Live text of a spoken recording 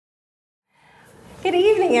Good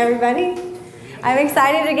evening, everybody. I'm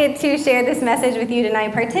excited to get to share this message with you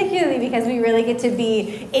tonight, particularly because we really get to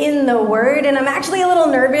be in the Word. And I'm actually a little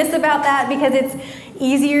nervous about that because it's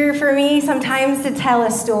easier for me sometimes to tell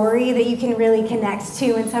a story that you can really connect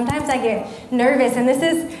to. And sometimes I get nervous, and this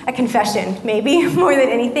is a confession, maybe more than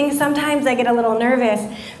anything. Sometimes I get a little nervous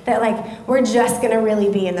that, we're just going to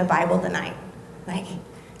really be in the Bible tonight.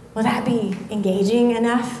 Will that be engaging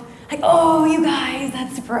enough? Oh, you guys,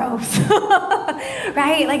 that's gross,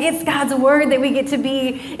 right? It's God's Word that we get to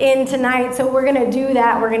be in tonight, so we're going to do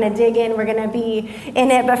that. We're going to dig in. We're going to be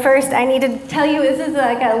in it. But first, I need to tell you, this is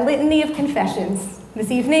like a litany of confessions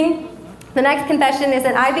this evening. The next confession is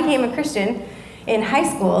that I became a Christian in high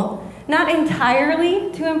school, not entirely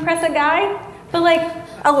to impress a guy, but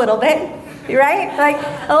a little bit. Right?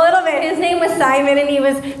 A little bit. His name was Simon, and he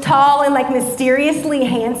was tall and mysteriously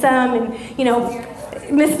handsome, and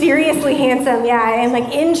mysteriously handsome, yeah, and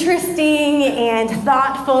interesting and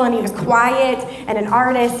thoughtful, and he was quiet and an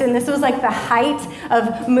artist, and this was the height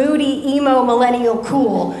of moody, emo, millennial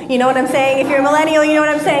cool. You know what I'm saying? If you're a millennial, you know what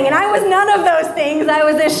I'm saying. And I was none of those things. I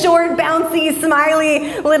was a short, bouncy,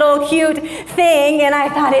 smiley, little cute thing, and I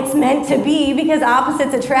thought it's meant to be because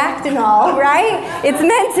opposites attract and all, right? It's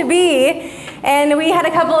meant to be. And we had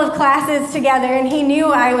a couple of classes together, and he knew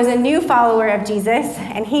I was a new follower of Jesus,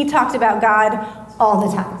 and he talked about God all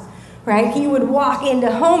the time, right? He would walk into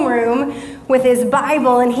homeroom with his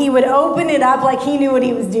Bible, and he would open it up like he knew what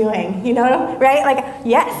he was doing, right?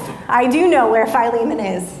 Yes, I do know where Philemon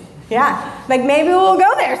is. Yeah, maybe we'll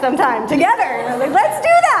go there sometime together. Let's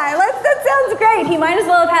do that. That sounds great. He might as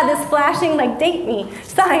well have had this flashing, date me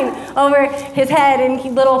sign over his head, and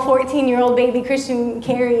little 14-year-old baby Christian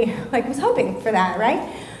Carrie, was hoping for that,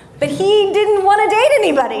 right? But he didn't want to date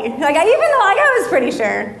anybody. Even though I was pretty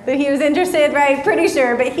sure that he was interested, right? Pretty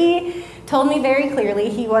sure. But he told me very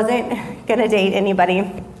clearly he wasn't going to date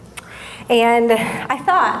anybody. And I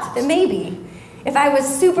thought that maybe if I was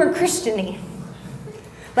super Christian-y,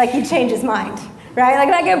 he'd change his mind, right?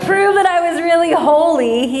 If I could prove that I was really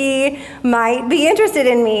holy, he might be interested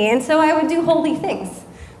in me. And so I would do holy things,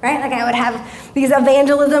 right? I would have these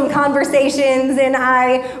evangelism conversations, and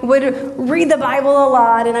I would read the Bible a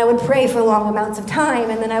lot, and I would pray for long amounts of time,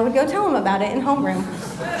 and then I would go tell him about it in homeroom.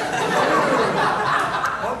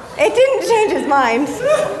 It didn't change his mind.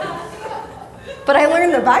 But I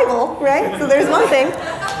learned the Bible, right? So there's one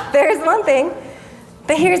thing.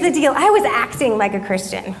 But here's the deal. I was acting like a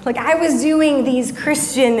Christian. I was doing these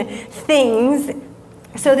Christian things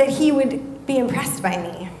so that he would be impressed by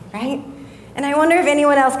me, right? And I wonder if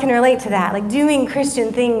anyone else can relate to that, doing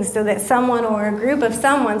Christian things so that someone or a group of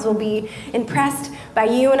someones will be impressed by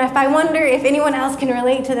you. And I wonder if anyone else can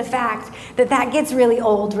relate to the fact that gets really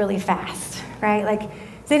old really fast, right?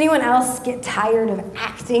 Does anyone else get tired of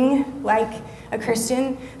acting like a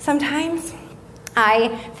Christian sometimes? I,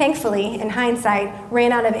 thankfully, in hindsight,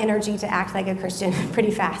 ran out of energy to act like a Christian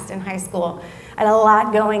pretty fast in high school. I had a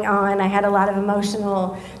lot going on. I had a lot of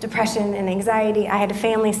emotional depression and anxiety. I had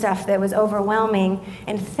family stuff that was overwhelming.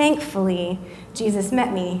 And thankfully, Jesus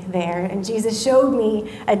met me there, and Jesus showed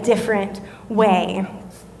me a different way.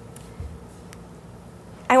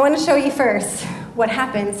 I want to show you first what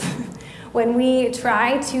happens when we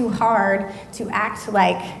try too hard to act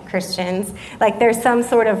like Christians. There's some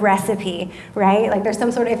sort of recipe, right? There's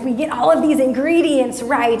some sort of, if we get all of these ingredients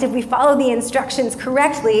right, if we follow the instructions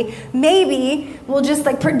correctly, maybe we'll just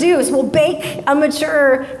we'll bake a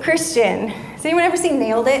mature Christian. Has anyone ever seen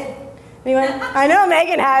Nailed It? Anyone? I know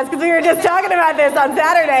Megan has, because we were just talking about this on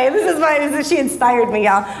Saturday. This is why she inspired me,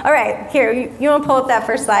 y'all. All right, here, you want to pull up that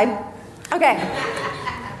first slide? Okay.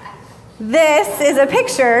 This is a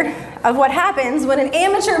picture of what happens when an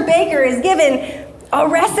amateur baker is given a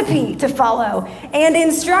recipe to follow and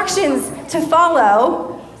instructions to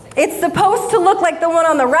follow. It's supposed to look like the one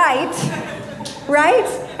on the right?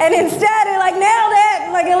 And instead, it nailed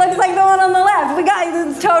it. It looks like the one on the left. We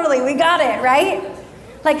got it,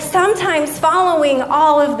 right? Sometimes following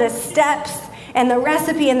all of the steps and the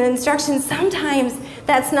recipe and the instructions, sometimes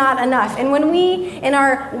that's not enough. And when we, in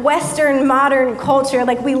our Western modern culture,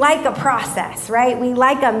 we like a process, right? We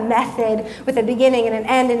like a method with a beginning and an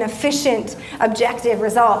end and efficient, objective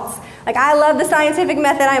results. I love the scientific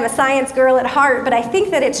method. I'm a science girl at heart, but I think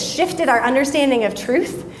that it's shifted our understanding of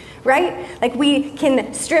truth, right? We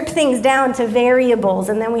can strip things down to variables,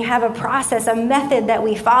 and then we have a process, a method that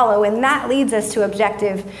we follow, and that leads us to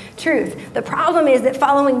objective truth. The problem is that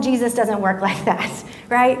following Jesus doesn't work like that,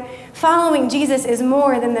 right? Following Jesus is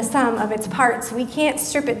more than the sum of its parts. We can't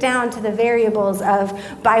strip it down to the variables of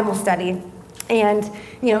Bible study and,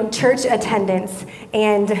 church attendance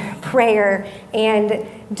and prayer and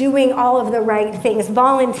doing all of the right things,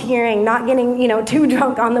 volunteering, not getting, too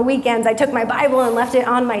drunk on the weekends. I took my Bible and left it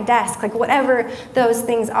on my desk, like whatever those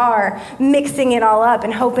things are, mixing it all up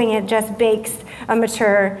and hoping it just bakes a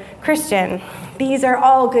mature Christian. These are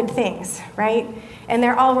all good things, right? And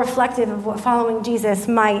they're all reflective of what following Jesus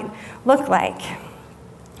might look like.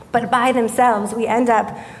 But by themselves, we end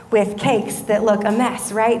up with cakes that look a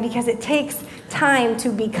mess, right? Because it takes time to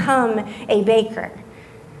become a baker,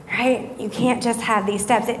 right? You can't just have these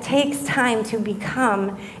steps. It takes time to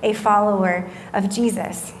become a follower of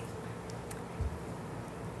Jesus.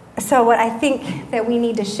 So what I think that we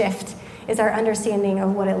need to shift is our understanding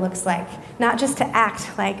of what it looks like, not just to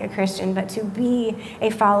act like a Christian, but to be a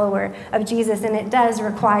follower of Jesus. And it does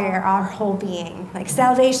require our whole being. Like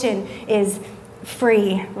salvation is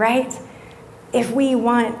free, right? If we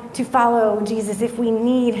want to follow Jesus, if we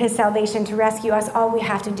need his salvation to rescue us, all we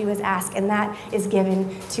have to do is ask, and that is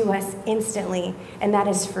given to us instantly, and that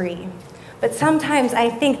is free. But sometimes I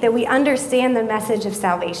think that we understand the message of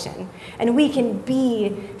salvation, and we can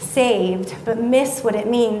be saved, but miss what it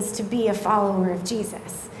means to be a follower of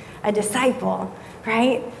Jesus, a disciple,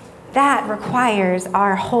 right? That requires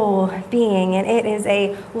our whole being, and it is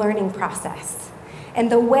a learning process. And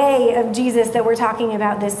the way of Jesus that we're talking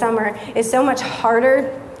about this summer is so much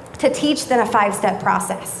harder to teach than a 5-step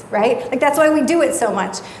process, right? Like that's why we do it so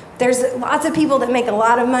much. There's lots of people that make a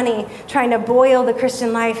lot of money trying to boil the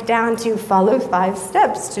Christian life down to follow 5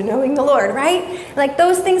 steps to knowing the Lord, right? Like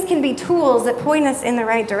those things can be tools that point us in the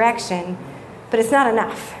right direction, but it's not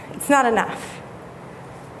enough. It's not enough.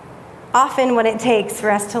 Often what it takes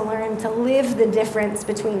for us to learn to live the difference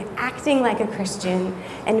between acting like a Christian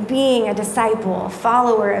and being a disciple, a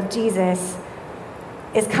follower of Jesus,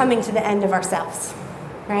 is coming to the end of ourselves,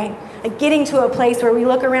 right? Like getting to a place where we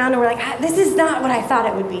look around and we're like, this is not what I thought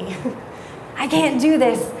it would be. I can't do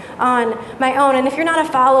this on my own. And if you're not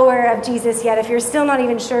a follower of Jesus yet, if you're still not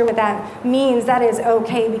even sure what that means, that is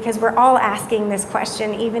okay, because we're all asking this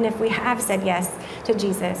question, even if we have said yes to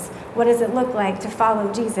Jesus. What does it look like to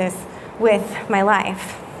follow Jesus with my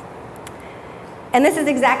life? And this is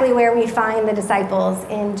exactly where we find the disciples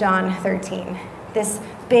in John 13. This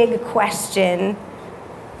big question.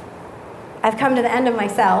 I've come to the end of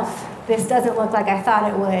myself. This doesn't look like I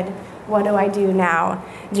thought it would. What do I do now,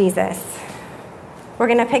 Jesus? We're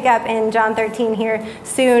going to pick up in John 13 here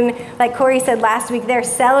soon. Like Corey said last week, they're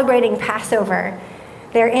celebrating Passover.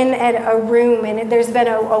 They're in a room, and there's been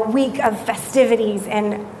a week of festivities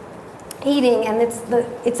and eating, and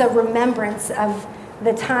it's a remembrance of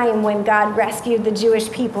the time when God rescued the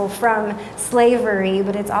Jewish people from slavery,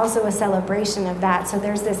 but it's also a celebration of that. So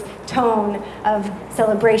there's this tone of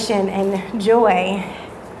celebration and joy.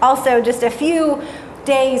 Also, just a few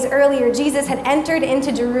days earlier, Jesus had entered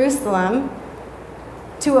into Jerusalem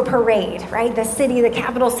to a parade, right? The city, the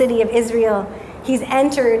capital city of Israel. He's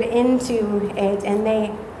entered into it, and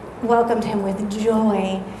they welcomed him with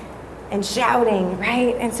joy and shouting,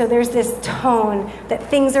 right? And so there's this tone that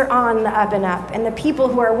things are on the up and up. And the people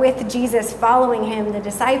who are with Jesus, following him, the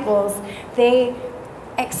disciples, they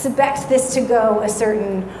expect this to go a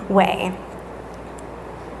certain way.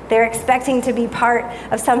 They're expecting to be part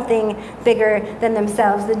of something bigger than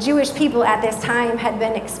themselves. The Jewish people at this time had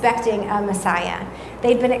been expecting a Messiah.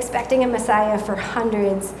 They'd been expecting a Messiah for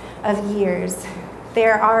hundreds of years.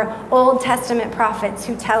 There are Old Testament prophets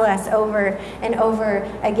who tell us over and over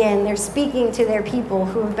again, they're speaking to their people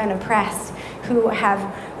who have been oppressed, who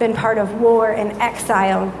have been part of war and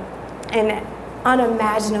exile and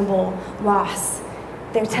unimaginable loss.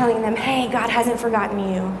 They're telling them, hey, God hasn't forgotten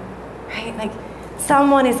you, right? Like,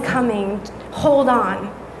 someone is coming. Hold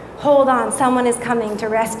on. Someone is coming to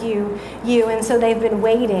rescue you. And so they've been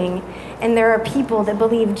waiting. And there are people that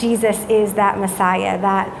believe Jesus is that Messiah,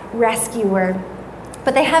 that rescuer.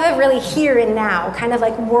 But they have a really here and now, kind of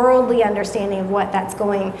like worldly understanding of what that's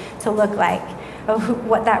going to look like, of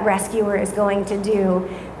what that rescuer is going to do.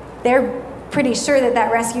 They're pretty sure that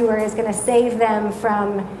that rescuer is going to save them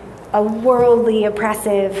from a worldly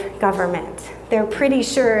oppressive government. They're pretty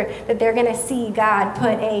sure that they're going to see God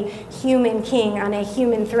put a human king on a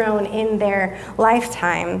human throne in their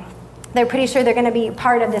lifetime. They're pretty sure they're going to be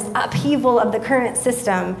part of this upheaval of the current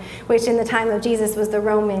system, which in the time of Jesus was the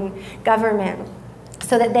Roman government,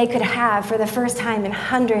 so that they could have, for the first time in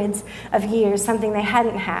hundreds of years, something they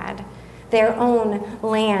hadn't had. Their own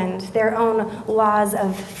land, their own laws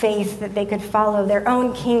of faith that they could follow, their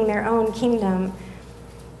own king, their own kingdom.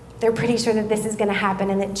 They're pretty sure that this is going to happen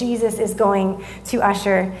and that Jesus is going to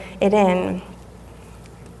usher it in.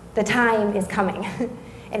 The time is coming,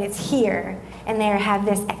 and it's here. and they have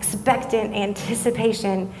this expectant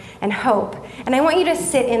anticipation and hope. And I want you to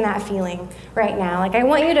sit in that feeling right now. Like, I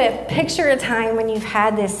want you to picture a time when you've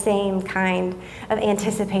had this same kind of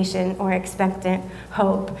anticipation or expectant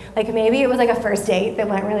hope. Like, maybe it was like a first date that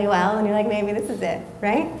went really well, and you're like, maybe this is it,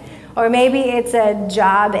 right? Or maybe it's a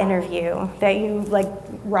job interview that you like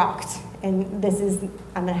rocked, and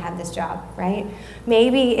I'm gonna have this job, right?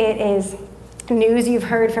 Maybe it is news you've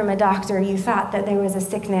heard from a doctor. You thought that there was a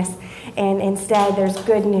sickness, and instead there's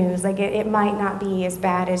good news. Like, it might not be as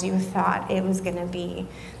bad as you thought it was gonna be.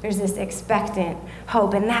 There's this expectant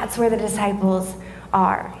hope, and that's where the disciples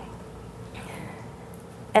are.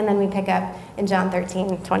 And then we pick up in John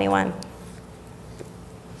 13:21.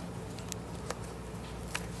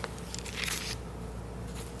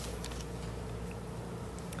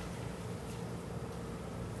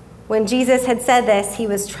 When Jesus had said this, he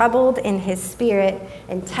was troubled in his spirit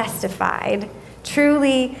and testified,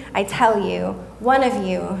 "Truly, I tell you, one of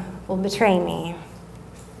you will betray me."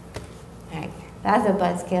 Like, that's a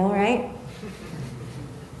buzzkill, right?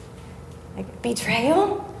 Like,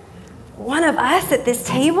 betrayal? One of us at this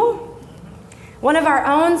table? One of our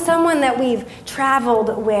own, someone that we've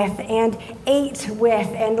traveled with and ate with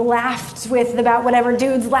and laughed with about whatever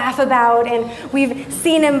dudes laugh about, and we've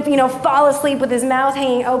seen him, fall asleep with his mouth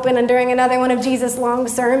hanging open and during another one of Jesus' long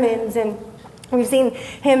sermons, and we've seen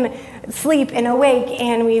him sleep and awake,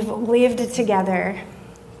 and we've lived together.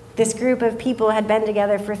 This group of people had been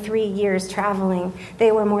together for 3 years traveling.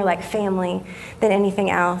 They were more like family than anything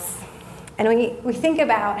else. And we think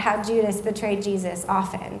about how Judas betrayed Jesus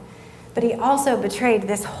often, but he also betrayed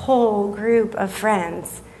this whole group of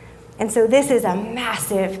friends. And so this is a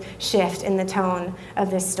massive shift in the tone of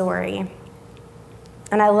this story.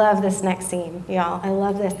 And I love this next scene, y'all. I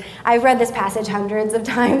love this. I've read this passage hundreds of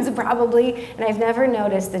times probably, and I've never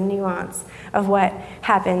noticed the nuance of what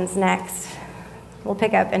happens next. We'll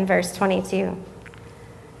pick up in verse 22.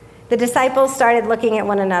 The disciples started looking at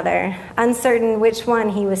one another, uncertain which one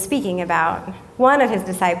he was speaking about. One of his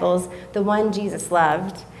disciples, the one Jesus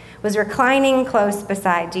loved, was reclining close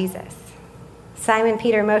beside Jesus. Simon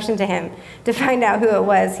Peter motioned to him to find out who it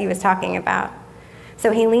was he was talking about.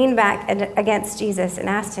 So he leaned back against Jesus and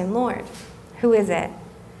asked him, "Lord, who is it?"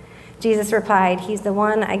 Jesus replied, "He's the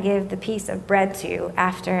one I give the piece of bread to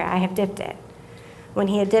after I have dipped it." When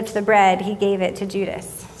he had dipped the bread, he gave it to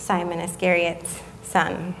Judas, Simon Iscariot's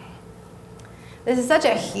son. This is such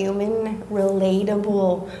a human,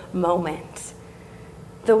 relatable moment.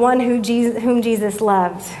 The one whom Jesus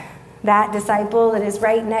loved, that disciple that is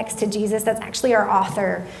right next to Jesus, that's actually our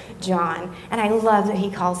author, John. And I love that he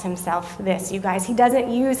calls himself this, you guys. He doesn't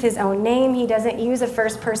use his own name. He doesn't use a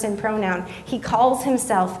first-person pronoun. He calls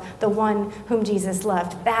himself the one whom Jesus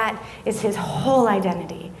loved. That is his whole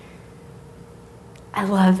identity. I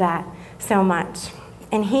love that so much.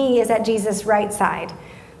 And he is at Jesus' right side.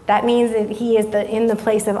 That means that he is in the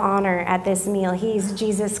place of honor at this meal. He's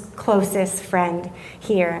Jesus' closest friend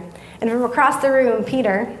here. And from across the room,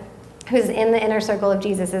 Peter, who's in the inner circle of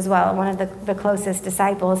Jesus as well, one of the closest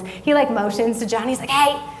disciples, he motions to John. He's like,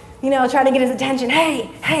 "Hey," try to get his attention. Hey,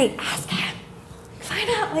 ask him. Find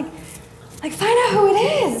out who it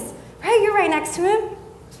is. Right? You're right next to him.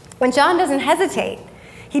 When John doesn't hesitate,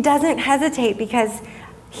 he doesn't hesitate because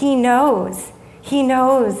he knows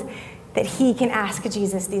that he can ask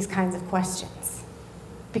Jesus these kinds of questions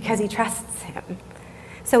because he trusts him.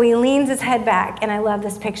 So he leans his head back, and I love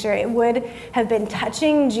this picture. It would have been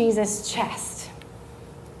touching Jesus' chest,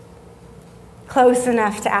 close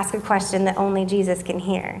enough to ask a question that only Jesus can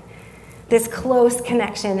hear. This close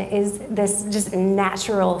connection is this just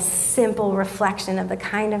natural, simple reflection of the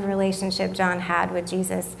kind of relationship John had with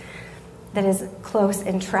Jesus that is close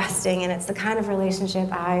and trusting, and it's the kind of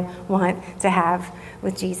relationship I want to have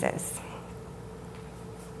with Jesus.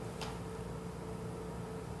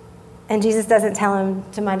 And Jesus doesn't tell him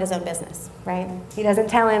to mind his own business, right? He doesn't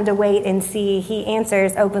tell him to wait and see. He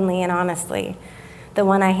answers openly and honestly, "The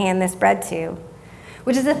one I hand this bread to,"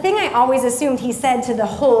 which is a thing I always assumed he said to the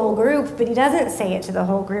whole group, but he doesn't say it to the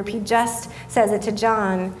whole group. He just says it to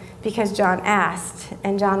John because John asked,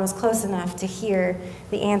 and John was close enough to hear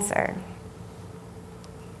the answer.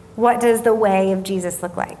 What does the way of Jesus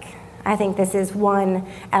look like? I think this is one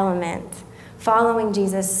element. Following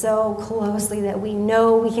Jesus so closely that we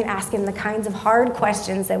know we can ask him the kinds of hard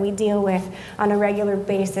questions that we deal with on a regular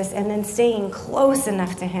basis, and then staying close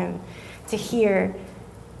enough to him to hear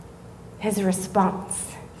his response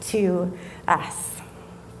to us.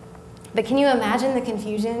 But can you imagine the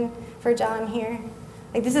confusion for John here?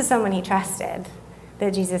 This is someone he trusted.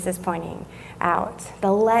 that Jesus is pointing out. The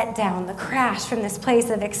letdown, the crash from this place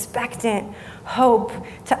of expectant hope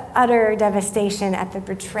to utter devastation at the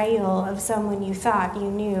betrayal of someone you thought you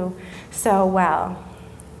knew so well.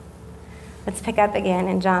 Let's pick up again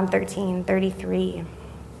in John 13:33.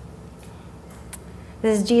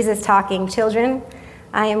 This is Jesus talking. Children,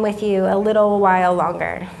 I am with you a little while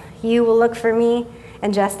longer. You will look for me,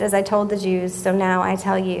 and just as I told the Jews, so now I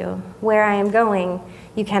tell you, where I am going,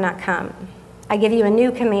 you cannot come. I give you a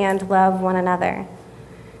new command, love one another.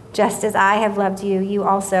 Just as I have loved you, you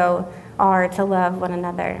also are to love one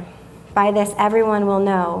another. By this, everyone will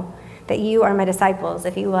know that you are my disciples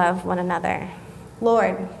if you love one another.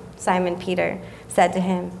 Lord, Simon Peter said to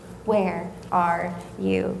him, where are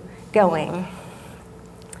you going?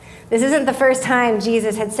 This isn't the first time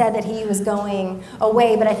Jesus had said that he was going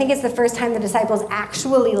away, but I think it's the first time the disciples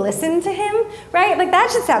actually listened to him, right? Like that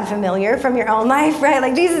should sound familiar from your own life, right?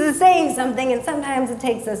 Like Jesus is saying something and sometimes it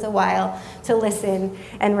takes us a while to listen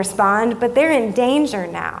and respond, but they're in danger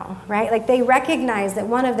now, right? Like they recognize that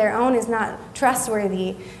one of their own is not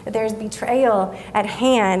trustworthy, that there's betrayal at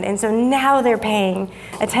hand, and so now they're paying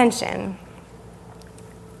attention.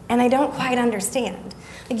 And I don't quite understand.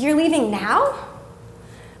 Like you're leaving now?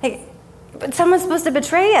 Like, but someone's supposed to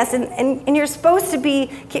betray us, and you're supposed to be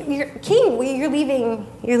king. You're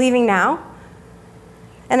leaving now.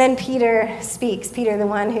 And then Peter speaks. Peter, the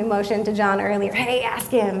one who motioned to John earlier. Hey, ask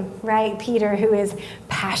him, right? Peter, who is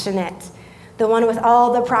passionate, the one with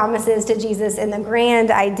all the promises to Jesus and the grand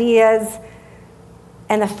ideas,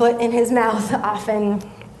 and the foot in his mouth often.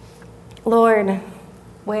 Lord,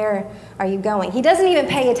 where are you going? He doesn't even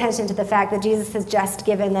pay attention to the fact that Jesus has just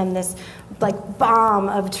given them this like bomb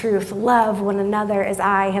of truth. Love one another as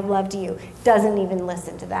I have loved you. Doesn't even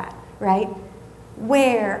listen to that, right?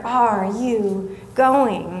 Where are you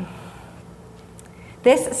going?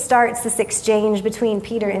 This exchange between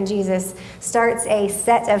Peter and Jesus starts a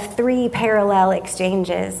set of 3 parallel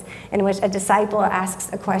exchanges in which a disciple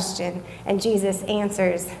asks a question and Jesus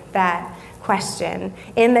answers that question.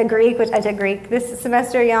 In the Greek, which I took Greek this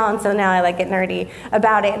semester, y'all, and so now I get nerdy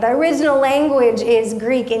about it. The original language is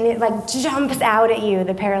Greek, and it jumps out at you,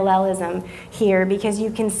 the parallelism here, because you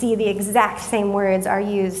can see the exact same words are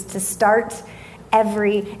used to start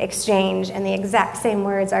every exchange, and the exact same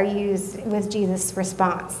words are used with Jesus'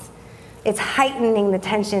 response. It's heightening the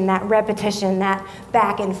tension, that repetition, that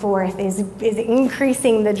back and forth is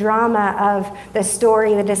increasing the drama of the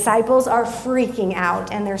story. The disciples are freaking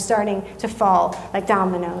out, and they're starting to fall like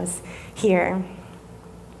dominoes here.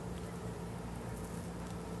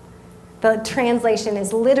 The translation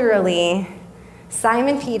is literally,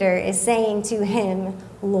 Simon Peter is saying to him,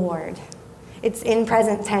 Lord. It's in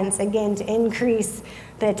present tense, again, to increase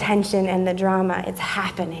the tension and the drama. It's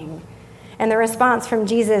happening. And the response from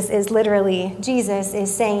Jesus is literally, Jesus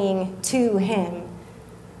is saying to him.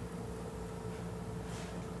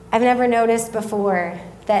 I've never noticed before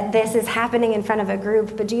that this is happening in front of a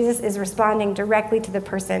group, but Jesus is responding directly to the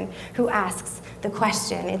person who asks the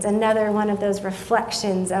question. It's another one of those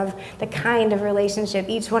reflections of the kind of relationship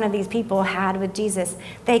each one of these people had with Jesus.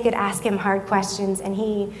 They could ask him hard questions, and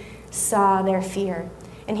he saw their fear.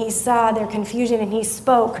 And he saw their confusion, and he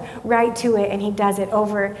spoke right to it, and he does it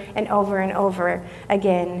over and over and over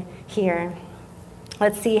again here.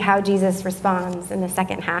 Let's see how Jesus responds in the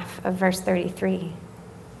second half of verse 33.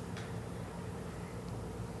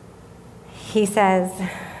 He says,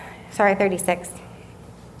 36.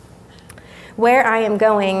 Where I am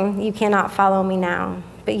going, you cannot follow me now,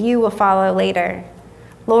 but you will follow later.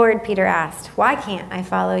 Lord, Peter asked, why can't I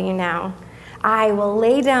follow you now? I will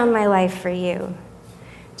lay down my life for you.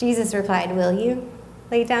 Jesus replied, will you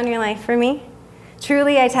lay down your life for me?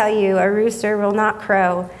 Truly, I tell you, a rooster will not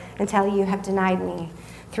crow until you have denied me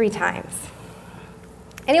 3 times.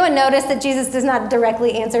 Anyone notice that Jesus does not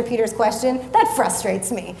directly answer Peter's question? That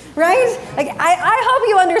frustrates me, right? I hope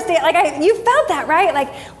you understand. You felt that, right?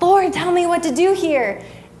 Lord, tell me what to do here.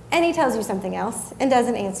 And he tells you something else and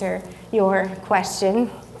doesn't answer your question.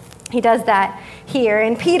 He does that here.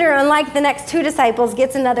 And Peter, unlike the next 2 disciples,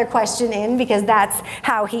 gets another question in because that's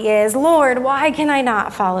how he is. Lord, why can I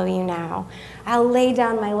not follow you now? I'll lay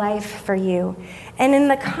down my life for you. And in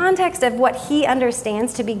the context of what he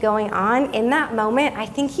understands to be going on in that moment, I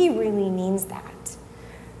think he really means that.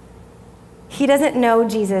 He doesn't know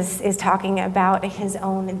Jesus is talking about his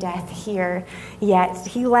own death here yet.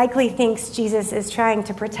 He likely thinks Jesus is trying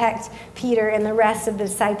to protect Peter and the rest of the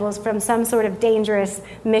disciples from some sort of dangerous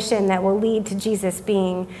mission that will lead to Jesus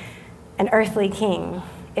being an earthly king.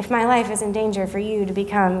 If my life is in danger for you to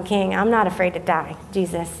become king, I'm not afraid to die,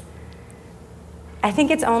 Jesus. I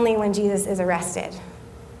think it's only when Jesus is arrested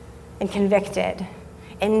and convicted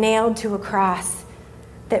and nailed to a cross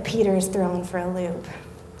that Peter's thrown for a loop.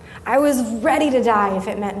 I was ready to die if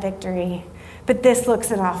it meant victory, but this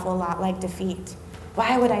looks an awful lot like defeat.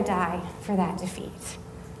 Why would I die for that defeat?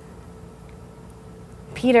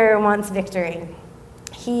 Peter wants victory.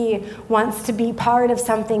 He wants to be part of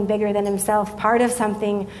something bigger than himself, part of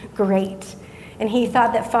something great. And he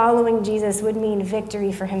thought that following Jesus would mean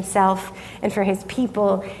victory for himself and for his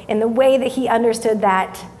people in the way that he understood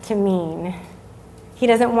that to mean. He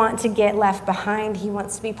doesn't want to get left behind. He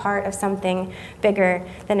wants to be part of something bigger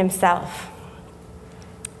than himself.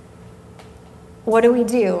 What do we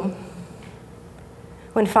do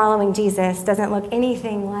when following Jesus doesn't look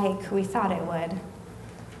anything like we thought it would?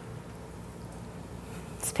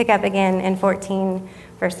 Let's pick up again in 14,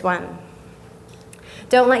 verse 1.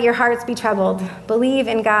 Don't let your hearts be troubled. Believe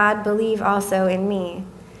in God, believe also in me.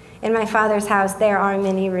 In my Father's house there are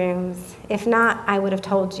many rooms. If not, I would have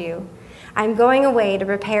told you. I'm going away to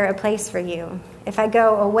prepare a place for you. If I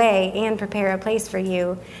go away and prepare a place for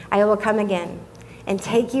you, I will come again and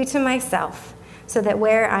take you to myself, so that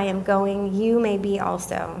where I am going, you may be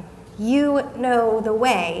also. You know the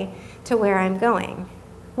way to where I'm going.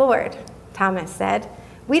 Lord, Thomas said,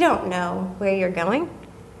 we don't know where you're going.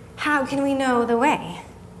 How can we know the way?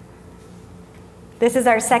 This is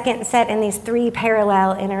our second set in these three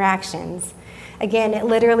parallel interactions. Again, it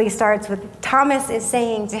literally starts with Thomas is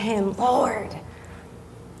saying to him, Lord.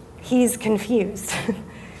 He's confused.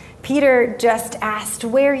 Peter just asked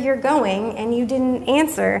where you're going, and you didn't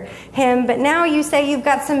answer him. But now you say you've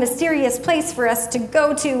got some mysterious place for us to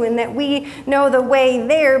go to and that we know the way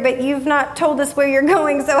there, but you've not told us where you're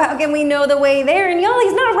going, so how can we know the way there? And y'all,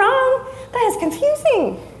 he's not wrong. That is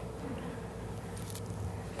confusing.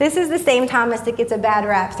 This is the same Thomas that gets a bad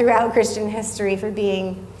rap throughout Christian history for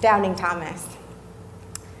being doubting Thomas.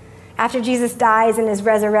 After Jesus dies and is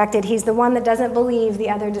resurrected, he's the one that doesn't believe the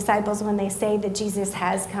other disciples when they say that Jesus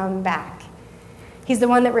has come back. He's the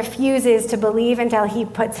one that refuses to believe until he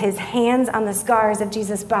puts his hands on the scars of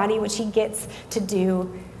Jesus' body, which he gets to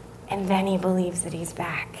do, and then he believes that he's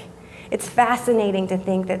back. It's fascinating to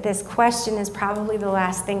think that this question is probably the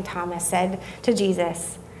last thing Thomas said to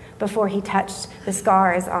Jesus before he touched the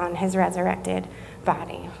scars on his resurrected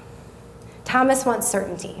body. Thomas wants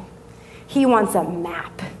certainty. He wants a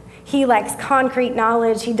map. He likes concrete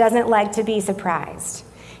knowledge. He doesn't like to be surprised.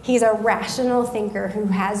 He's a rational thinker who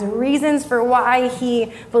has reasons for why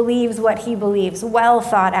he believes what he believes, well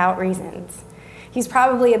thought out reasons. He's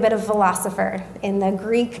probably a bit of a philosopher in the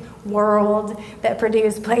Greek world that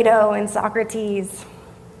produced Plato and Socrates.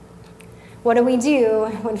 What do we do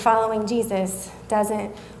when following Jesus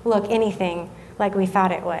doesn't look anything like we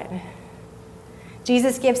thought it would?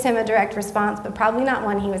 Jesus gives him a direct response, but probably not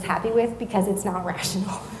one he was happy with because it's not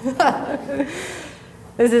rational.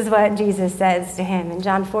 This is what Jesus says to him in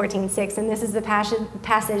John 14:6, and this is the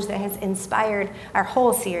passage that has inspired our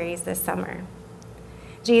whole series this summer.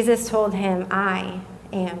 Jesus told him, I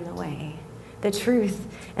am the way, the truth,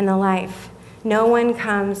 and the life. No one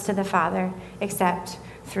comes to the Father except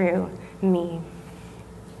through me.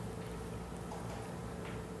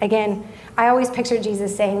 Again, I always picture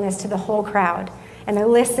Jesus saying this to the whole crowd, and they're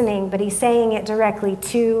listening, but he's saying it directly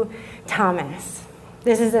to Thomas.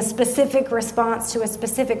 This is a specific response to a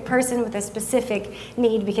specific person with a specific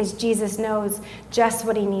need because Jesus knows just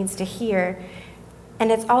what he needs to hear.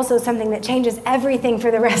 And it's also something that changes everything for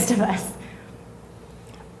the rest of us.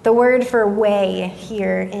 The word for way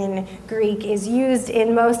here in Greek is used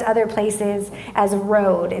in most other places as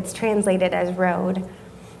road. It's translated as road.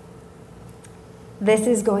 This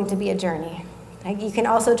is going to be a journey. You can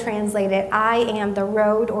also translate it, I am the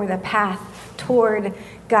road or the path toward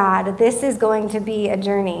God. This is going to be a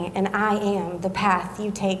journey, and I am the path you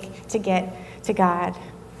take to get to God.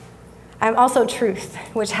 I'm also truth,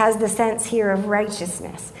 which has the sense here of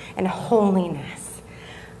righteousness and holiness.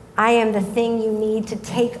 I am the thing you need to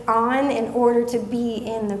take on in order to be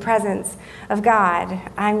in the presence of God.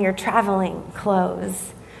 I'm your traveling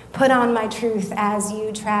clothes. Put on my truth as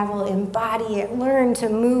you travel, embody it, learn to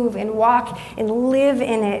move and walk and live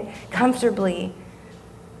in it comfortably.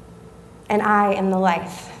 And I am the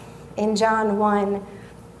life. In John 1,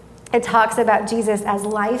 it talks about Jesus as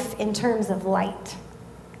life in terms of light.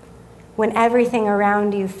 When everything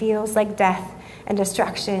around you feels like death and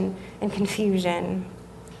destruction and confusion.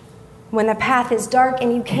 When the path is dark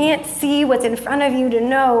and you can't see what's in front of you to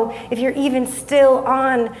know if you're even still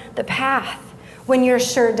on the path. When you're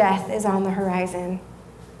sure death is on the horizon.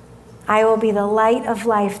 I will be the light of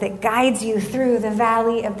life that guides you through the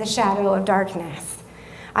valley of the shadow of darkness.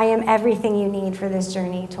 I am everything you need for this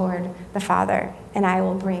journey toward the Father, and I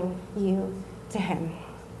will bring you to him.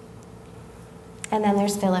 And then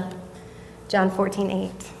there's Philip, John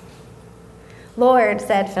 14:8. Lord,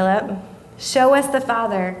 said Philip, show us the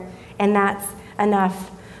Father, and that's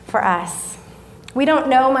enough for us. We don't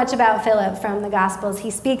know much about Philip from the Gospels.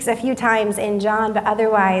 He speaks a few times in John, but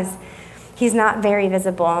otherwise, he's not very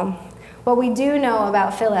visible. What we do know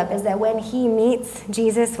about Philip is that when he meets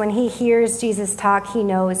Jesus, when he hears Jesus talk, he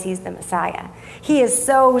knows he's the Messiah. He is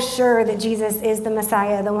so sure that Jesus is the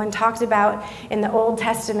Messiah, the one talked about in the Old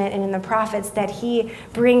Testament and in the prophets, that he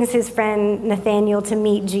brings his friend Nathanael to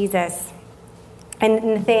meet Jesus. And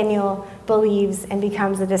Nathanael believes and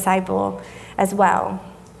becomes a disciple as well.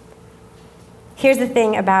 Here's the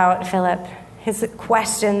thing about Philip. His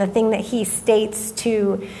question, the thing that he states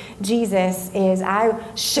to Jesus is,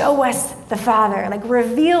 show us the Father. Like,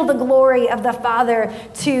 reveal the glory of the Father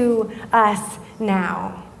to us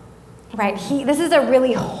now. Right? This is a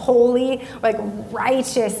really holy,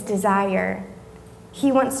 righteous desire.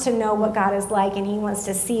 He wants to know what God is like, and he wants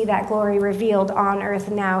to see that glory revealed on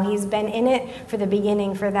earth now. He's been in it for the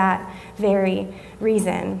beginning for that very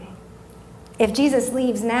reason. If Jesus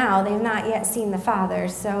leaves now, they've not yet seen the Father,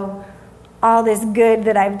 so all this good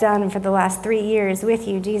that I've done for the last 3 years with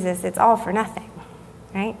you, Jesus, it's all for nothing,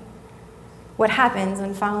 right? What happens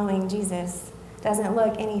when following Jesus doesn't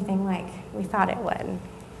look anything like we thought it would?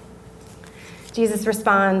 Jesus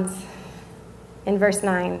responds in verse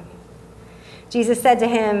 9. Jesus said to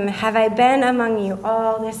him, have I been among you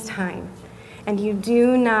all this time, and you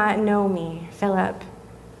do not know me, Philip?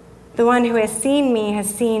 The one who has seen me has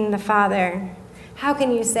seen the Father. How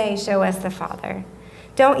can you say, show us the Father?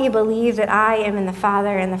 Don't you believe that I am in the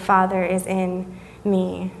Father and the Father is in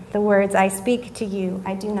me? The words I speak to you,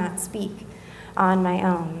 I do not speak on my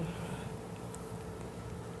own.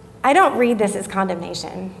 I don't read this as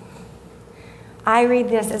condemnation. I read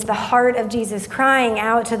this as the heart of Jesus crying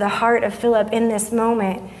out to the heart of Philip in this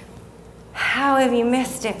moment. How have you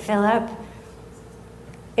missed it, Philip?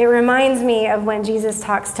 It reminds me of when Jesus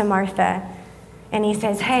talks to Martha. And he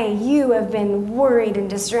says, hey, you have been worried and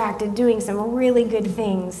distracted doing some really good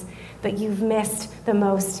things, but you've missed the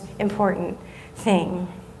most important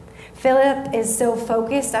thing. Philip is so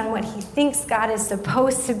focused on what he thinks God is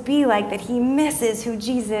supposed to be like that he misses who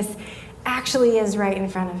Jesus actually is right in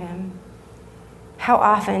front of him. How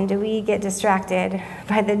often do we get distracted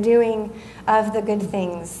by the doing of the good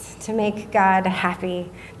things to make God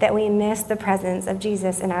happy that we miss the presence of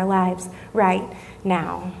Jesus in our lives right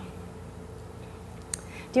now?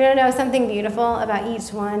 Do you want to know something beautiful about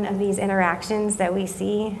each one of these interactions that we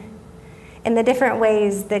see? In the different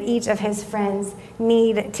ways that each of his friends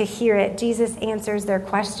need to hear it, Jesus answers their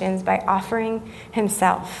questions by offering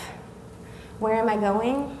himself. Where am I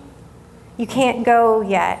going? You can't go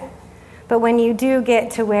yet, but when you do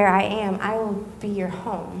get to where I am, I will be your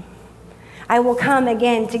home. I will come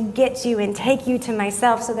again to get you and take you to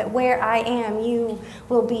myself so that where I am, you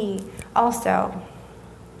will be also.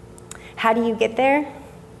 How do you get there?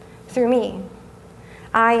 Through me.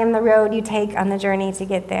 I am the road you take on the journey to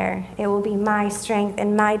get there. It will be my strength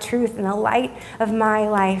and my truth and the light of my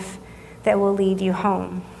life that will lead you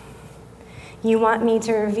home. You want me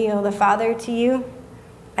to reveal the Father to you?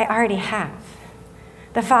 I already have.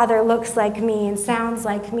 The Father looks like me and sounds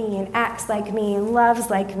like me and acts like me and loves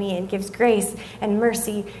like me and gives grace and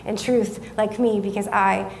mercy and truth like me because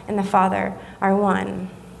I and the Father are one.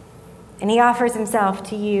 And he offers himself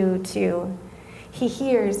to you too. He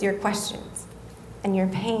hears your questions and your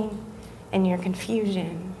pain and your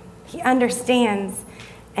confusion. He understands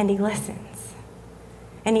and he listens.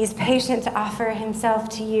 And he's patient to offer himself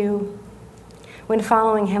to you when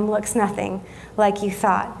following him looks nothing like you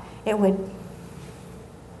thought it would.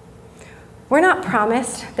 We're not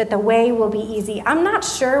promised that the way will be easy. I'm not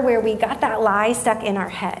sure where we got that lie stuck in our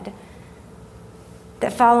head,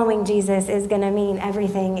 that following Jesus is going to mean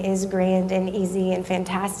everything is grand and easy and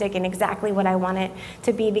fantastic and exactly what I want it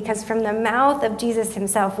to be, because from the mouth of Jesus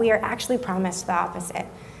himself, we are actually promised the opposite.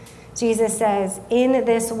 Jesus says, in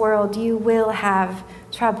this world you will have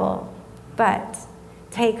trouble, but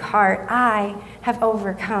take heart, I have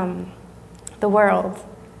overcome the world.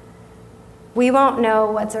 We won't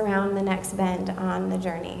know what's around the next bend on the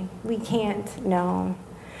journey. We can't know.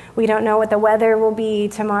 We don't know what the weather will be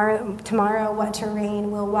tomorrow, what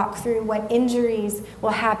terrain we'll walk through, what injuries will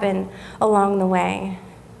happen along the way.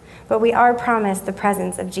 But we are promised the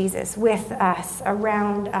presence of Jesus with us,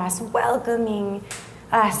 around us, welcoming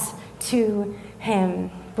us to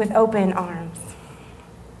him with open arms.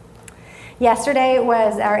 Yesterday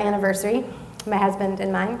was our anniversary, my husband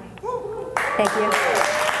and mine. Thank you.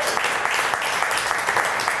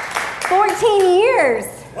 14 years,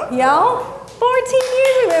 y'all. 14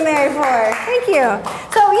 years we've been married for. Thank you.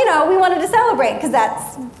 So we wanted to celebrate because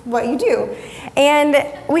that's what you do. And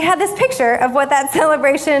we had this picture of what that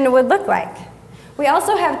celebration would look like. We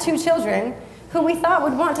also have 2 children who we thought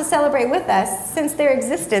would want to celebrate with us since their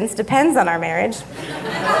existence depends on our marriage.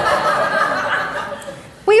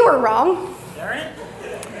 We were wrong.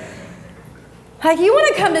 Like, you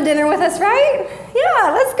want to come to dinner with us, right?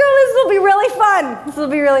 Yeah, let's go. This will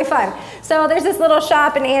be really fun. So there's this little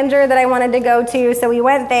shop in Andrew that I wanted to go to. So we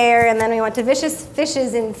went there, and then we went to Vicious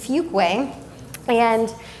Fishes in Fuquay.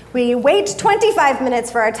 And we wait 25 minutes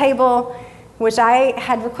for our table, which I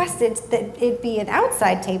had requested that it be an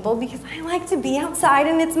outside table because I like to be outside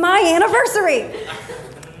and it's my anniversary.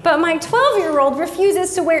 But my 12-year-old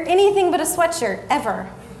refuses to wear anything but a sweatshirt, ever.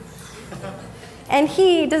 And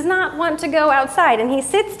he does not want to go outside, and he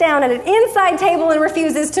sits down at an inside table and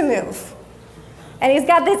refuses to move. And he's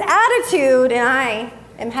got this attitude, and I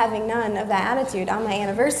am having none of that attitude on my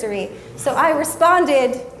anniversary. So I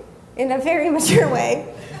responded in a very mature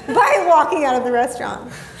way by walking out of the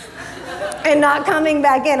restaurant and not coming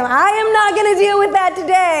back in. I am not going to deal with that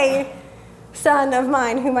today, son of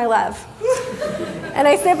mine whom I love. And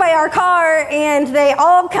I sit by our car, and they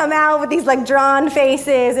all come out with these drawn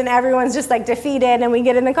faces, and everyone's just defeated, and we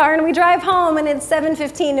get in the car and we drive home, and it's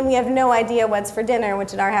 7:15, and we have no idea what's for dinner,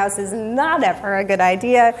 which at our house is not ever a good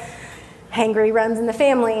idea. Hangry runs in the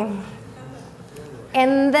family.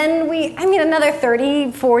 And then another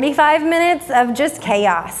 30, 45 minutes of just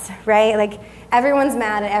chaos, right? Everyone's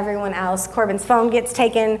mad at everyone else. Corbin's phone gets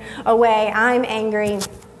taken away. I'm angry.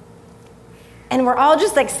 And we're all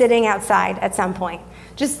just sitting outside at some point,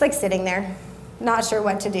 just sitting there, not sure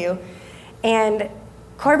what to do. And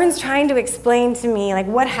Corbin's trying to explain to me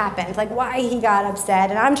what happened, why he got upset.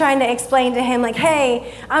 And I'm trying to explain to him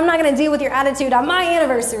hey, I'm not going to deal with your attitude on my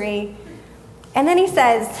anniversary. And then he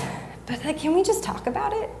says, but can we just talk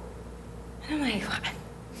about it? And I'm like, what?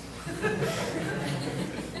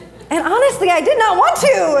 And honestly, I did not want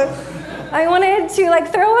to. I wanted to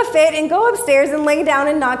throw a fit and go upstairs and lay down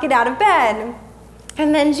and not get out of bed.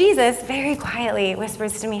 And then Jesus very quietly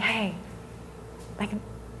whispers to me, hey,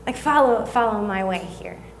 follow my way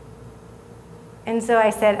here. And so I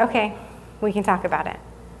said, okay, we can talk about it.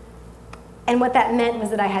 And what that meant was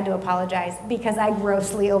that I had to apologize because I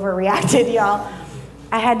grossly overreacted, y'all.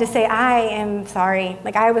 I had to say, I am sorry.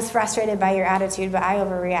 I was frustrated by your attitude, but I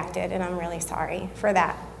overreacted, and I'm really sorry for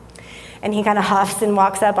that. And he kind of huffs and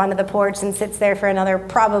walks up onto the porch and sits there for another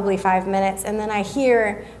probably 5 minutes. And then I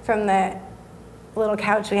hear from the little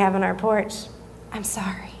couch we have on our porch, I'm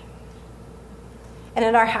sorry. And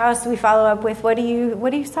at our house, we follow up with, what are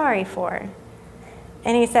you sorry for?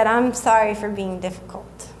 And he said, I'm sorry for being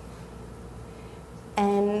difficult.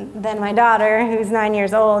 And then my daughter, who's 9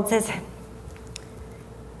 years old, says,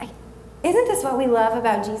 isn't this what we love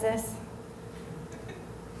about Jesus?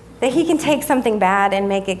 That he can take something bad and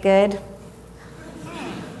make it good?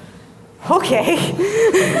 Okay.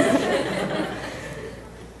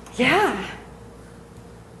 Yeah.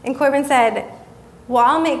 And Corbin said, well,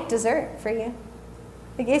 I'll make dessert for you.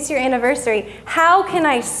 It's your anniversary. How can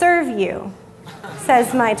I serve you?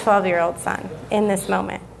 Says my 12-year-old son in this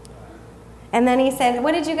moment. And then he said,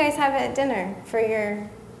 what did you guys have at dinner for your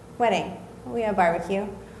wedding? We had barbecue.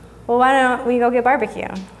 Well, why don't we go get barbecue?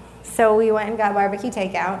 So we went and got barbecue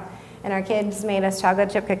takeout, and our kids made us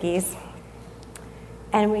chocolate chip cookies.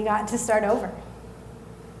 And we got to start over.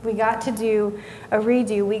 We got to do a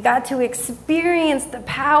redo. We got to experience the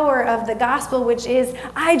power of the gospel, which is,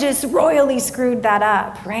 I just royally screwed that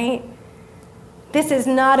up, right? This is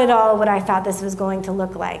not at all what I thought this was going to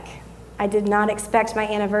look like. I did not expect my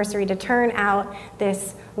anniversary to turn out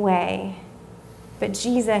this way. But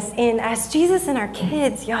Jesus in us, Jesus in our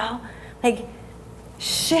kids, y'all,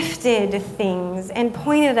 shifted things and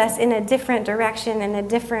pointed us in a different direction, in a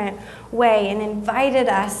different way, and invited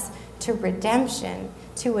us to redemption,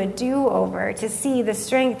 to a do-over, to see the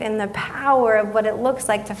strength and the power of what it looks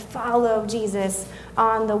like to follow Jesus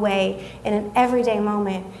on the way in an everyday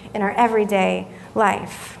moment in our everyday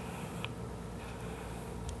life.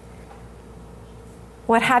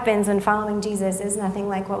 What happens when following Jesus is nothing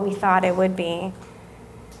like what we thought it would be.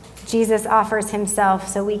 Jesus offers himself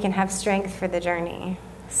so we can have strength for the journey,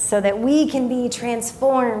 so that we can be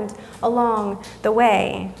transformed along the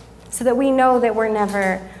way, so that we know that we're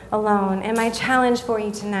never alone. And my challenge for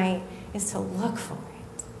you tonight is to look for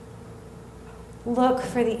it. Look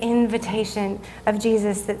for the invitation of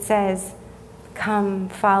Jesus that says, come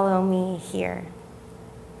follow me here.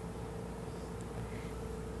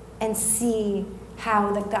 And see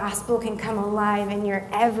how the gospel can come alive in your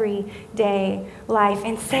everyday life.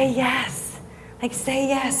 And say yes. Say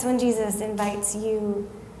yes when Jesus invites you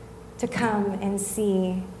to come and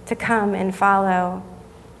see, to come and follow,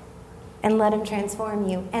 and let him transform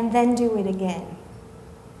you, and then do it again,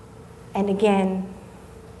 and again,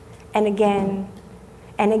 and again,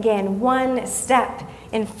 and again, one step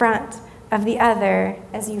in front of the other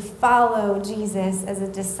as you follow Jesus as a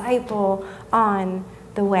disciple on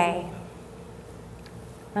the way.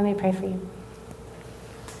 Let me pray for you.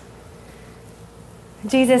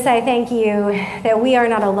 Jesus, I thank you that we are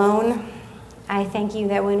not alone. I thank you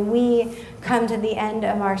that when we come to the end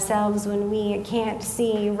of ourselves, when we can't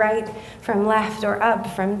see right from left or up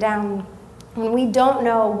from down, when we don't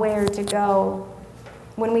know where to go,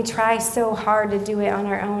 when we try so hard to do it on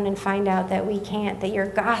our own and find out that we can't, that your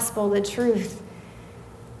gospel, the truth,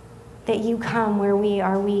 that you come where we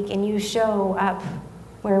are weak and you show up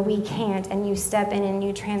where we can't, and you step in and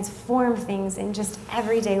you transform things in just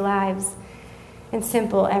everyday lives, in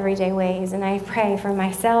simple everyday ways. And I pray for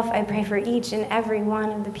myself, I pray for each and every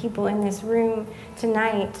one of the people in this room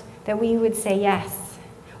tonight that we would say yes.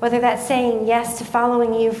 Whether that's saying yes to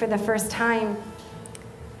following you for the first time,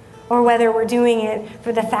 or whether we're doing it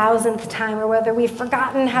for the 1,000th time, or whether we've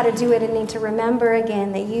forgotten how to do it and need to remember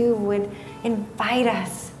again, that you would invite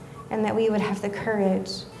us and that we would have the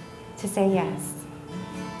courage to say yes.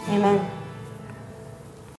 Amen.